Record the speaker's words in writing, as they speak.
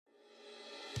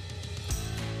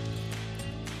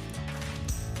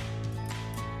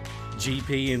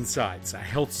GP Insights, a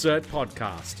health cert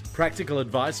podcast. Practical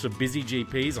advice for busy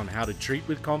GPs on how to treat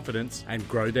with confidence and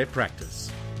grow their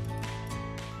practice.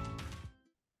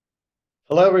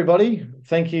 Hello, everybody.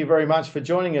 Thank you very much for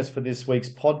joining us for this week's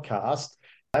podcast.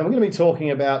 And we're going to be talking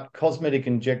about cosmetic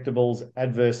injectables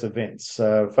adverse events,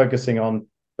 focusing on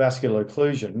vascular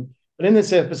occlusion. But in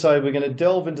this episode, we're going to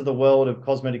delve into the world of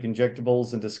cosmetic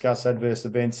injectables and discuss adverse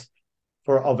events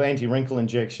of anti-wrinkle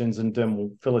injections and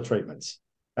dermal filler treatments.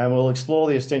 And we'll explore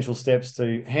the essential steps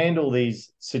to handle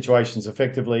these situations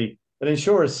effectively that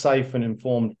ensure a safe and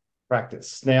informed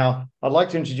practice. Now, I'd like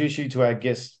to introduce you to our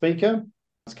guest speaker.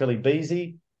 It's Kelly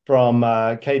Beasy from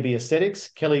KB Aesthetics.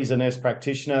 Kelly's a nurse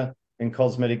practitioner and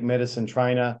cosmetic medicine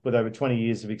trainer with over 20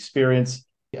 years of experience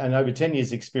and over 10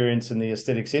 years experience in the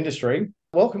aesthetics industry.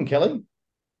 Welcome, Kelly.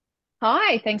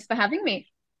 Hi, thanks for having me.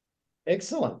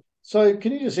 Excellent. So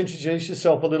can you just introduce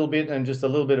yourself a little bit and just a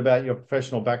little bit about your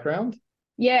professional background?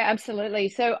 Yeah, absolutely.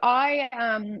 So I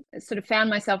sort of found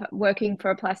myself working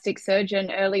for a plastic surgeon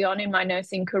early on in my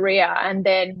nursing career and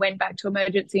then went back to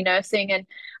emergency nursing. And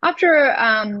after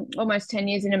almost 10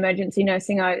 years in emergency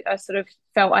nursing, I sort of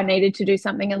felt I needed to do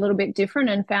something a little bit different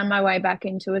and found my way back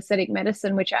into aesthetic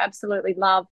medicine, which I absolutely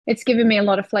love. It's given me a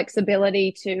lot of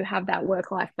flexibility to have that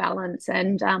work-life balance.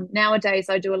 And nowadays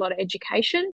I do a lot of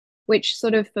education, which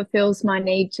sort of fulfills my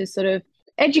need to sort of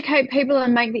educate people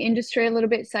and make the industry a little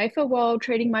bit safer while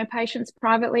treating my patients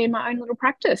privately in my own little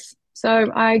practice.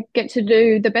 So I get to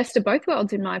do the best of both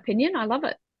worlds, in my opinion. I love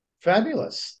it.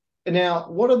 Fabulous. Now,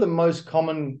 what are the most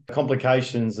common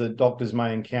complications that doctors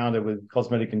may encounter with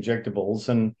cosmetic injectables,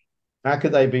 and how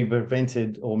could they be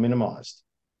prevented or minimized?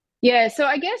 Yeah, so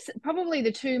I guess probably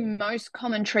the two most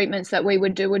common treatments that we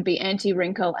would do would be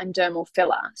anti-wrinkle and dermal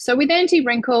filler. So with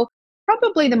anti-wrinkle,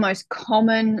 probably the most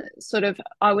common sort of,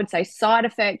 I would say, side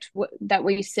effect that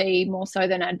we see more so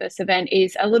than adverse event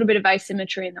is a little bit of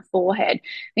asymmetry in the forehead.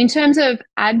 In terms of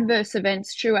adverse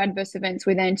events, true adverse events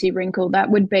with anti-wrinkle, that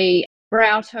would be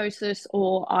brow ptosis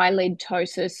or eyelid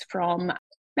ptosis from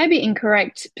maybe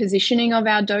incorrect positioning of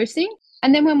our dosing.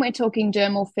 And then when we're talking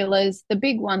dermal fillers, the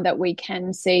big one that we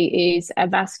can see is a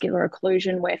vascular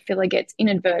occlusion where filler gets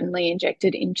inadvertently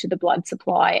injected into the blood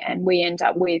supply and we end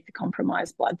up with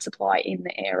compromised blood supply in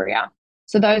the area.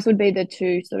 So those would be the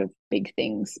two sort of big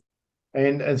things.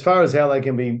 And as far as how they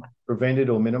can be prevented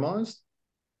or minimized?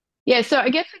 Yeah, so I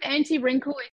guess with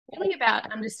anti-wrinkle, it's really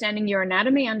about understanding your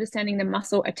anatomy, understanding the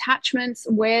muscle attachments,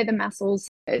 where the muscles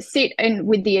sit and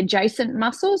with the adjacent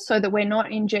muscles so that we're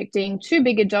not injecting too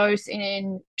big a dose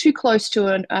in too close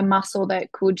to a muscle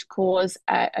that could cause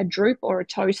a droop or a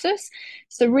ptosis.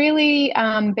 So really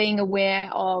being aware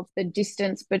of the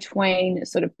distance between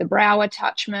sort of the brow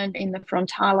attachment in the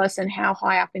frontalis and how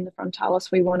high up in the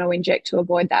frontalis we want to inject to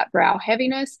avoid that brow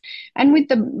heaviness. And with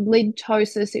the lid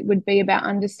ptosis, it would be about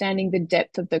understanding the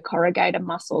depth of the corrugator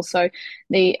muscle. So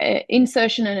the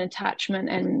insertion and attachment,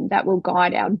 and that will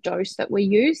guide our dose that we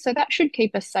use. So that should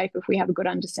keep us safe if we have a good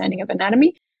understanding of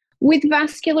anatomy. With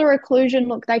vascular occlusion,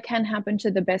 look, they can happen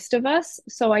to the best of us.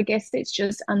 So I guess it's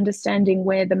just understanding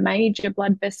where the major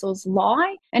blood vessels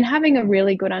lie and having a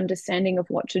really good understanding of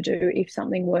what to do if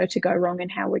something were to go wrong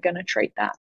and how we're going to treat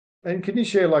that. And can you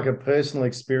share like a personal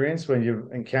experience when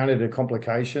you've encountered a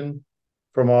complication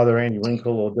from either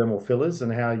anti-wrinkle or dermal fillers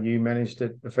and how you managed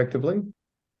it effectively?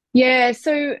 Yeah,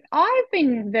 so I've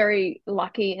been very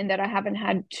lucky in that I haven't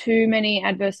had too many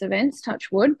adverse events,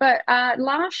 touch wood. But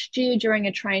last year during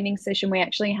a training session, we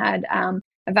actually had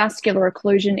a vascular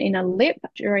occlusion in a lip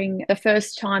during the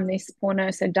first time this poor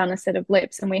nurse had done a set of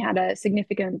lips, and we had a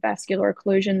significant vascular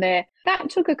occlusion there.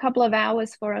 That took a couple of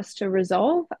hours for us to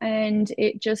resolve, and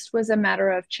it just was a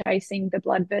matter of chasing the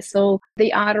blood vessel,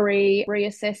 the artery,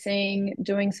 reassessing,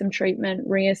 doing some treatment,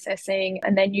 reassessing,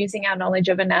 and then using our knowledge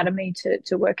of anatomy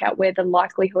to work out where the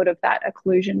likelihood of that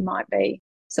occlusion might be.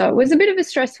 So it was a bit of a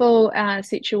stressful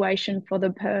situation for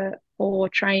the poor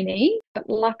trainee, but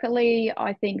luckily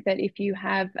I think that if you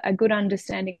have a good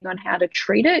understanding on how to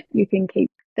treat it, you can keep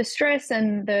the stress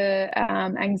and the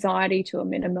anxiety to a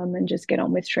minimum and just get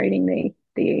on with treating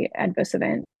the adverse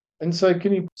event. And so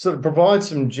can you sort of provide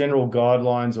some general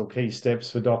guidelines or key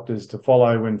steps for doctors to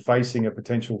follow when facing a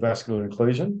potential vascular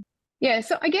occlusion? Yeah,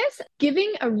 so I guess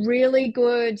giving a really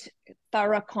good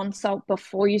thorough consult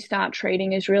before you start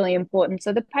treating is really important.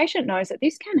 So the patient knows that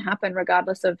this can happen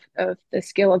regardless of the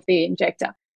skill of the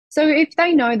injector. So if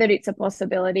they know that it's a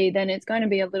possibility, then it's going to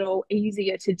be a little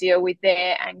easier to deal with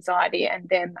their anxiety and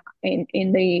them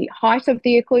in the height of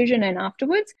the occlusion and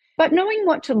afterwards. But knowing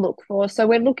what to look for. So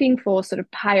we're looking for sort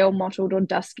of pale, mottled or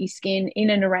dusky skin in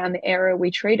and around the area we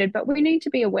treated, but we need to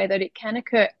be aware that it can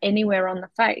occur anywhere on the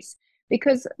face.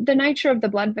 because the nature of the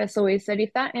blood vessel is that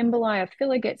if that emboli or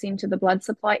filler gets into the blood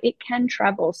supply, it can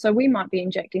travel. So we might be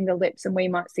injecting the lips and we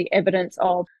might see evidence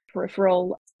of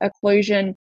peripheral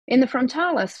occlusion in the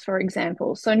frontalis, for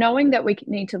example. So knowing that we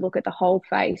need to look at the whole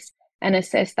face and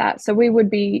assess that. So we would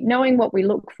be knowing what we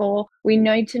look for. We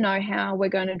need to know how we're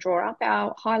going to draw up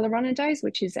our hyaluronidase,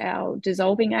 which is our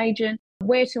dissolving agent,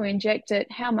 where to inject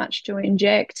it, how much to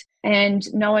inject,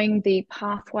 and knowing the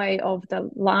pathway of the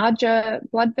larger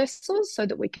blood vessels so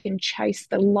that we can chase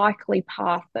the likely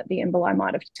path that the emboli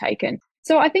might have taken.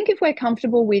 So I think if we're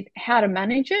comfortable with how to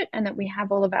manage it and that we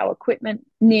have all of our equipment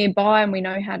nearby and we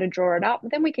know how to draw it up,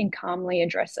 then we can calmly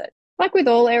address it. Like with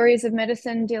all areas of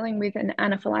medicine, dealing with an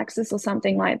anaphylaxis or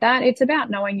something like that, it's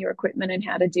about knowing your equipment and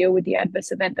how to deal with the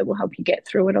adverse event that will help you get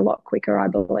through it a lot quicker, I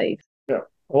believe. Yeah,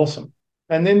 awesome.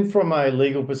 And then from a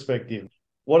legal perspective,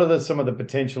 what are some of the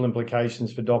potential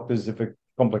implications for doctors if a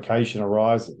complication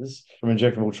arises from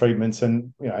injectable treatments,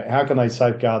 and how can they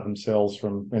safeguard themselves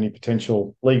from any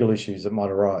potential legal issues that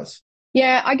might arise?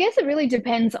 Yeah, I guess it really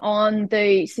depends on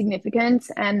the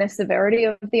significance and the severity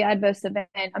of the adverse event.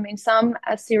 I mean, some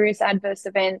serious adverse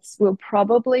events will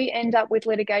probably end up with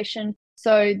litigation.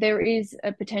 So there is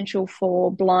a potential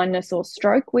for blindness or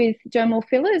stroke with dermal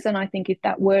fillers. And I think if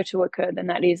that were to occur, then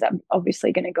that is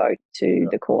obviously going to go to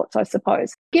the courts, I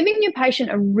suppose. Giving your patient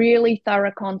a really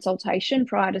thorough consultation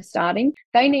prior to starting,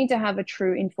 they need to have a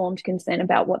true informed consent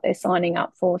about what they're signing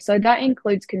up for. So that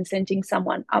includes consenting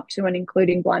someone up to and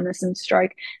including blindness and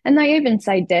stroke. And they even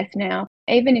say death now.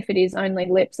 Even if it is only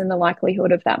lips and the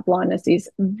likelihood of that blindness is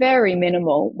very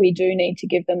minimal, we do need to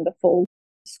give them the full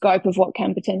scope of what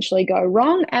can potentially go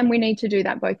wrong. And we need to do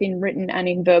that both in written and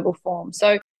in verbal form.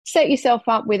 So set yourself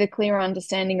up with a clear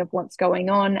understanding of what's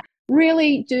going on.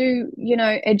 Really do,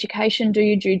 education, do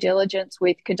your due diligence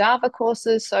with cadaver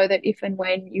courses so that if and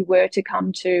when you were to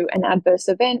come to an adverse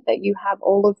event, that you have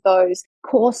all of those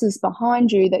courses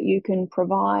behind you that you can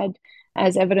provide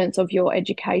as evidence of your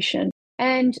education.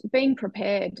 And being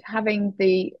prepared, having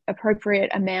the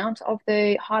appropriate amount of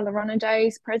the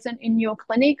hyaluronidase present in your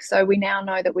clinic. So we now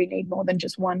know that we need more than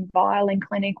just one vial in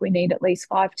clinic. We need at least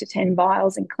 5 to 10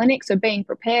 vials in clinic. So being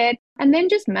prepared and then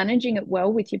just managing it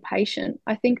well with your patient.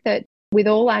 I think that with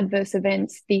all adverse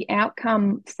events, the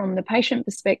outcome from the patient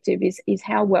perspective is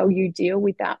how well you deal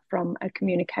with that from a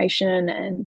communication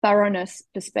and thoroughness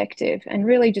perspective, and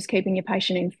really just keeping your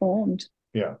patient informed.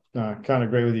 Yeah, no, I can't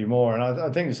agree with you more. And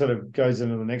I think it sort of goes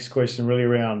into the next question really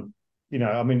around,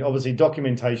 obviously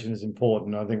documentation is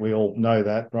important. I think we all know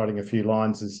that writing a few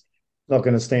lines is not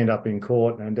going to stand up in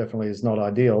court and definitely is not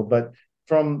ideal. But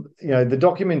from, the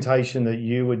documentation that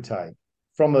you would take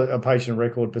from a patient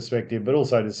record perspective, but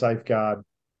also to safeguard,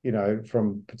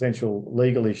 from potential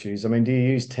legal issues. I mean, do you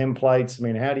use templates? I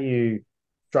mean, how do you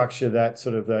structure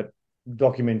that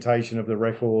documentation of the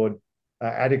record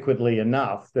adequately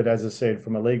enough that, as I said,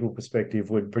 from a legal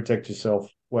perspective, would protect yourself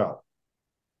well?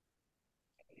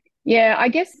 Yeah, I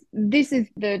guess this is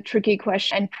the tricky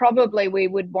question, and probably we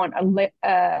would want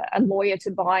a lawyer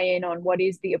to buy in on what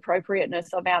is the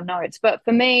appropriateness of our notes. But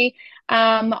for me,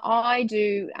 I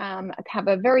do have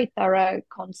a very thorough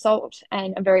consult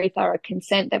and a very thorough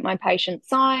consent that my patient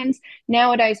signs.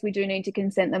 Nowadays, we do need to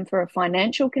consent them for a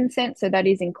financial consent, so that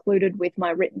is included with my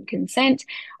written consent.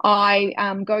 I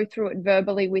go through it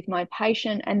verbally with my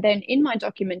patient, and then in my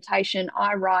documentation,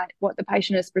 I write what the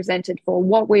patient has presented for,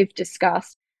 what we've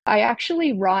discussed. I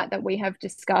actually write that we have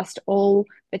discussed all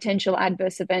potential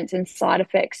adverse events and side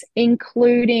effects,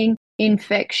 including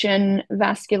infection,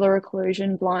 vascular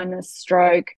occlusion, blindness,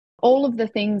 stroke. All of the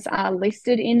things are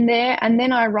listed in there. And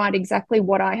then I write exactly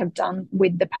what I have done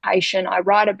with the patient. I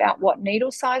write about what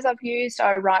needle size I've used.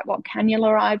 I write what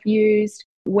cannula I've used,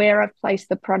 where I've placed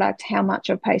the product, how much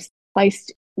I've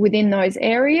placed within those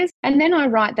areas. And then I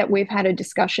write that we've had a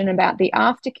discussion about the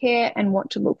aftercare and what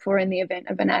to look for in the event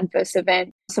of an adverse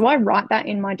event. So I write that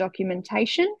in my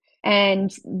documentation, and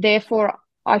therefore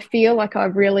I feel like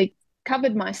I've really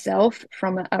covered myself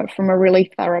from a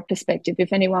really thorough perspective.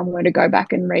 If anyone were to go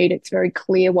back and read, it's very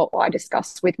clear what I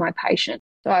discussed with my patient.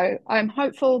 So I'm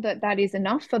hopeful that that is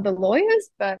enough for the lawyers,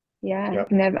 but yeah,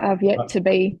 yep. I've yet to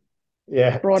be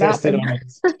brought up.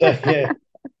 Yeah.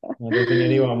 I don't think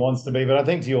anyone wants to be, but I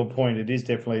think to your point, it is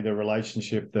definitely the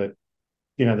relationship that,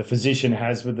 the physician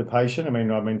has with the patient. I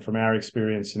mean, from our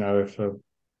experience, if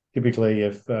typically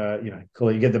if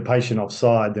you get the patient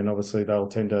offside, then obviously they'll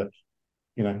tend to,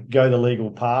 go the legal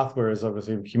path, whereas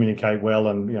obviously communicate well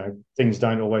and, things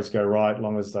don't always go right, as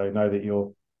long as they know that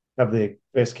you'll have their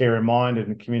best care in mind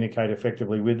and communicate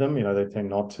effectively with them. They tend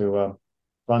not to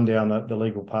run down the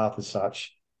legal path as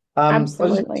such.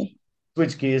 Absolutely.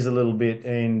 Switch gears a little bit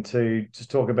and to just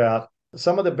talk about,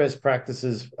 some of the best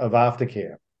practices of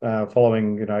aftercare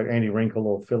following, anti-wrinkle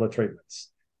or filler treatments,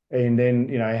 and then,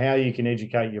 how you can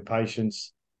educate your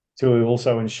patients to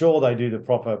also ensure they do the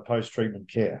proper post-treatment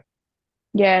care.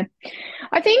 Yeah.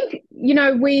 I think,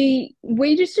 we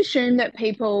just assume that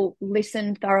people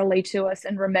listen thoroughly to us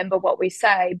and remember what we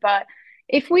say. But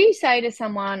if we say to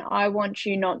someone, I want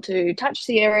you not to touch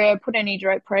the area, put any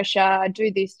direct pressure,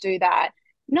 do this, do that,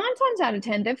 9 times out of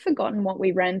 10, they've forgotten what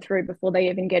we ran through before they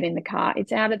even get in the car.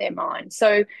 It's out of their mind.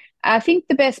 So I think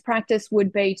the best practice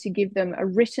would be to give them a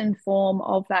written form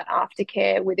of that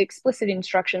aftercare with explicit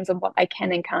instructions on what they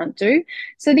can and can't do.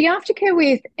 So the aftercare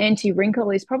with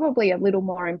anti-wrinkle is probably a little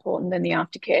more important than the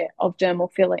aftercare of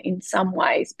dermal filler in some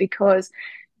ways, because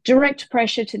direct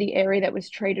pressure to the area that was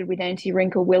treated with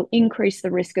anti-wrinkle will increase the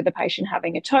risk of the patient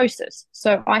having a ptosis.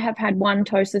 So I have had one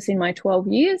ptosis in my 12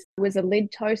 years. It was a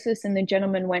lid ptosis, and the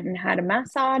gentleman went and had a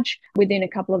massage within a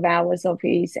couple of hours of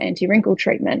his anti-wrinkle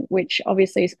treatment, which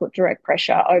obviously has put direct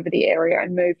pressure over the area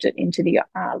and moved it into the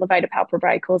levator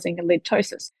palpebrae, causing a lid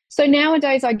ptosis. So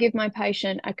nowadays I give my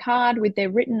patient a card with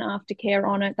their written aftercare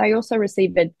on it. They also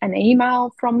receive an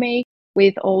email from me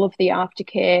with all of the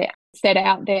aftercare set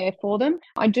out there for them.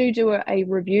 I do a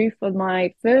review for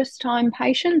my first time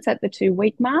patients at the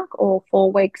 2-week mark, or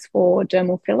 4 weeks for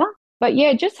dermal filler. But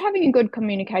yeah, just having a good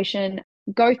communication,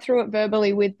 go through it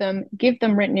verbally with them, give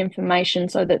them written information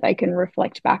so that they can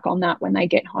reflect back on that when they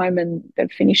get home and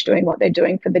they've finished doing what they're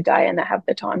doing for the day, and they have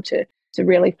the time to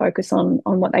really focus on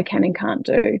what they can and can't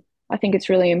do. I think it's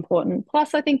really important.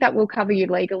 Plus, I think that will cover you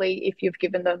legally if you've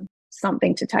given them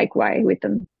something to take away with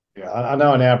them. Yeah, I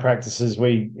know in our practices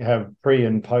we have pre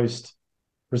and post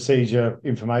procedure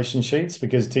information sheets,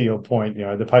 because to your point,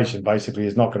 the patient basically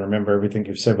is not going to remember everything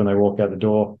you've said when they walk out the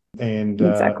door. And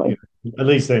exactly. At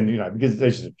least then,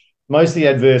 because most of the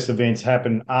adverse events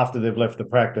happen after they've left the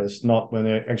practice, not when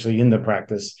they're actually in the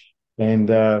practice. And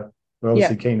we're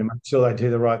obviously keen to make sure they do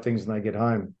the right things when they get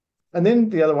home. And then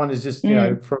the other one is just,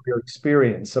 from your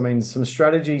experience, I mean, some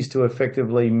strategies to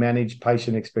effectively manage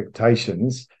patient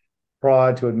expectations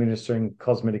prior to administering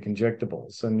cosmetic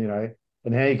injectables, and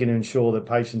and how you can ensure that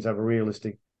patients have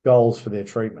realistic goals for their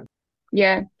treatment.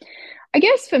 Yeah, I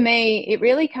guess for me, it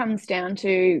really comes down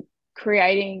to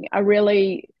creating a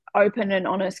really open and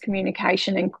honest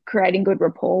communication and creating good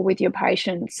rapport with your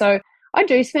patient. So I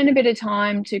do spend a bit of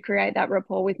time to create that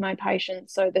rapport with my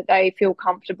patients so that they feel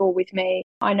comfortable with me.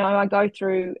 I know I go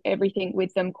through everything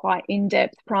with them quite in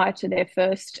depth prior to their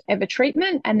first ever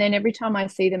treatment. And then every time I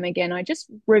see them again, I just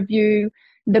review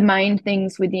the main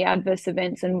things with the adverse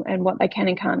events and what they can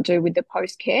and can't do with the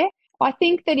post-care. I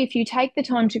think that if you take the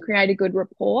time to create a good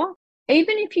rapport,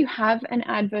 even if you have an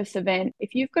adverse event,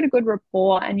 if you've got a good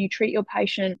rapport and you treat your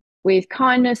patient with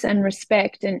kindness and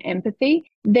respect and empathy,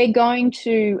 they're going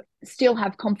to still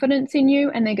have confidence in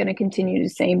you, and they're going to continue to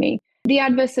see me. The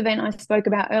adverse event I spoke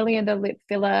about earlier, the lip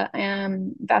filler,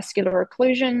 vascular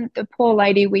occlusion, the poor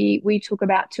lady, we took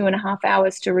about 2.5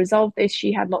 hours to resolve this.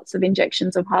 She had lots of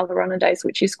injections of hyaluronidase,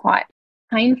 which is quite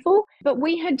painful. But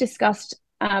we had discussed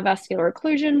vascular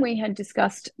occlusion. We had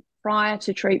discussed prior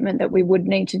to treatment that we would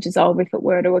need to dissolve if it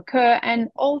were to occur. And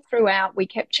all throughout, we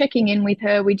kept checking in with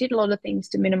her. We did a lot of things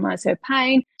to minimize her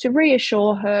pain, to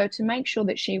reassure her, to make sure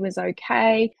that she was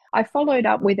okay. I followed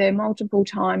up with her multiple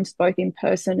times, both in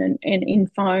person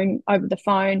and over the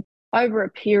phone, over a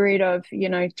period of,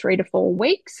 3 to 4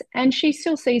 weeks. And she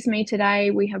still sees me today.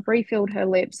 We have refilled her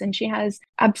lips, and she has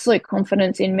absolute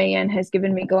confidence in me and has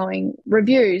given me glowing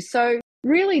reviews. So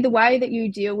really, the way that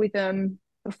you deal with them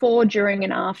before, during,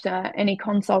 and after any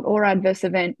consult or adverse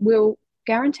event will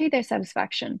guarantee their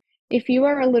satisfaction. If you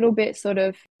are a little bit sort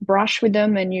of brush with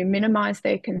them and you minimize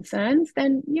their concerns,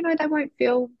 then, they won't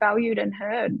feel valued and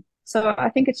heard. So I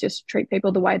think it's just treat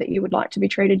people the way that you would like to be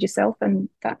treated yourself, and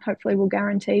that hopefully will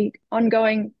guarantee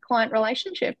ongoing client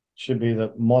relationship. Should be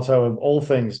the motto of all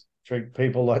things. Treat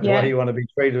people like the way you want to be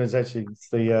treated. It's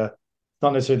the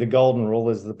not necessarily the golden rule,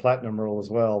 there's the platinum rule as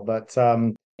well. But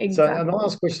Exactly. So the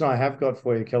last question I have got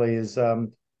for you, Kelly, is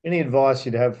any advice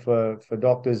you'd have for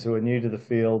doctors who are new to the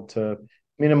field to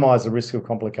minimise the risk of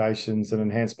complications and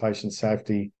enhance patient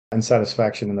safety and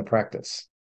satisfaction in the practice?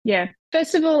 Yeah.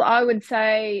 First of all, I would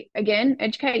say, again,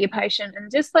 educate your patient and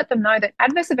just let them know that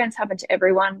adverse events happen to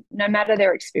everyone, no matter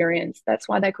their experience. That's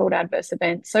why they're called adverse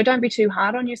events. So don't be too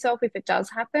hard on yourself if it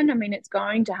does happen. I mean, it's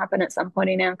going to happen at some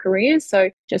point in our careers. So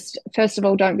just, first of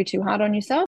all, don't be too hard on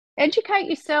yourself. Educate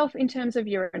yourself in terms of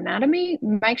your anatomy.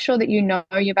 Make sure that you know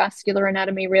your vascular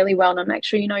anatomy really well, and make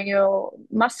sure you know your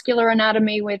muscular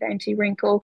anatomy with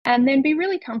anti-wrinkle. And then be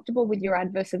really comfortable with your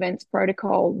adverse events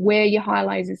protocol, where your high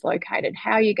laser is located,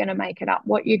 how you're going to make it up,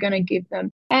 what you're going to give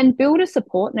them. And build a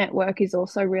support network is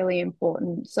also really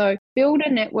important. So build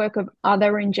a network of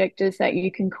other injectors that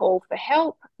you can call for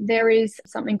help. There is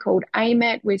something called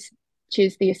AMET, which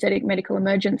is the Aesthetic Medical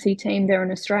Emergency Team. They're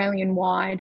an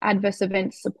Australian-wide adverse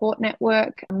events support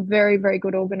network. Very, very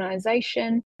good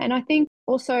organisation. And I think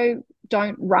also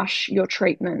don't rush your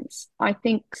treatments. I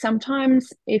think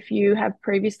sometimes if you have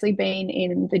previously been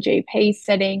in the GP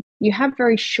setting, you have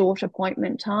very short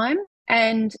appointment time,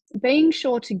 and being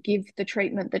sure to give the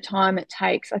treatment the time it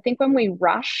takes. I think when we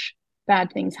rush,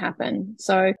 bad things happen.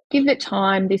 So give it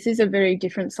time. This is a very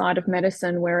different side of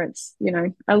medicine where it's,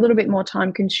 a little bit more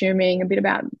time consuming, a bit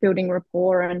about building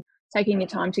rapport, and taking your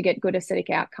time to get good aesthetic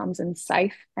outcomes and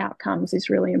safe outcomes is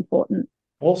really important.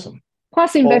 Awesome.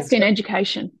 Plus invest in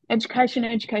education.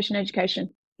 Education.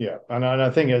 Yeah. And I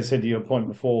think, as I said to your point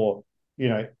before,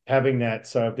 having that,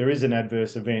 so if there is an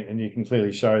adverse event and you can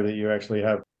clearly show that you actually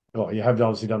have, you have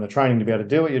obviously done the training to be able to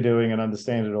do what you're doing and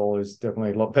understand it all, is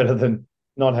definitely a lot better than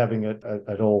not having it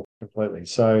at all completely.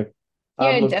 So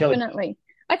yeah, definitely. Kelly,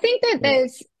 I think that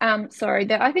there's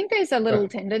I think there's a little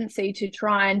tendency to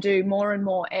try and do more and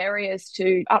more areas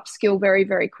to upskill very,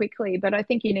 very quickly. But I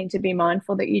think you need to be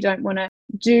mindful that you don't want to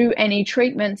do any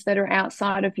treatments that are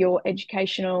outside of your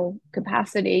educational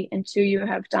capacity until you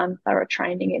have done thorough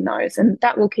training in those. And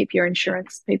that will keep your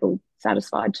insurance people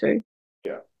satisfied too.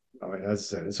 Yeah. I mean, as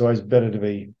I said, it's always better to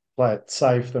be play it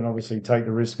safe than obviously take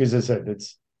the risk. As I said,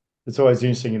 it's always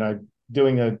interesting,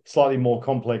 doing a slightly more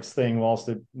complex thing, whilst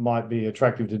it might be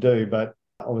attractive to do, but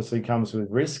obviously comes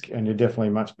with risk, and you're definitely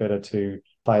much better to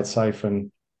play it safe and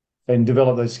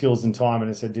develop those skills in time, and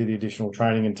as I said, do the additional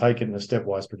training and take it in a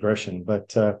stepwise progression.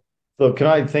 But look, can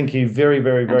I thank you very,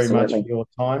 very, very much for your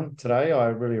time today? I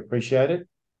really appreciate it.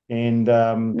 And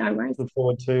no worries. Look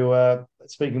forward to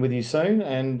speaking with you soon,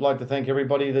 and like to thank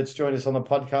everybody that's joined us on the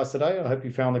podcast today. I hope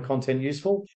you found the content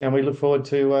useful, and we look forward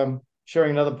to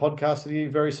sharing another podcast with you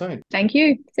very soon. Thank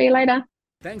you. See you later.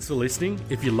 Thanks for listening.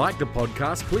 If you like the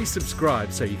podcast, please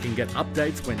subscribe so you can get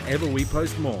updates whenever we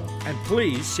post more. And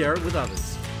please share it with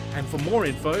others. And for more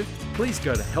info, please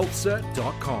go to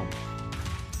healthcert.com.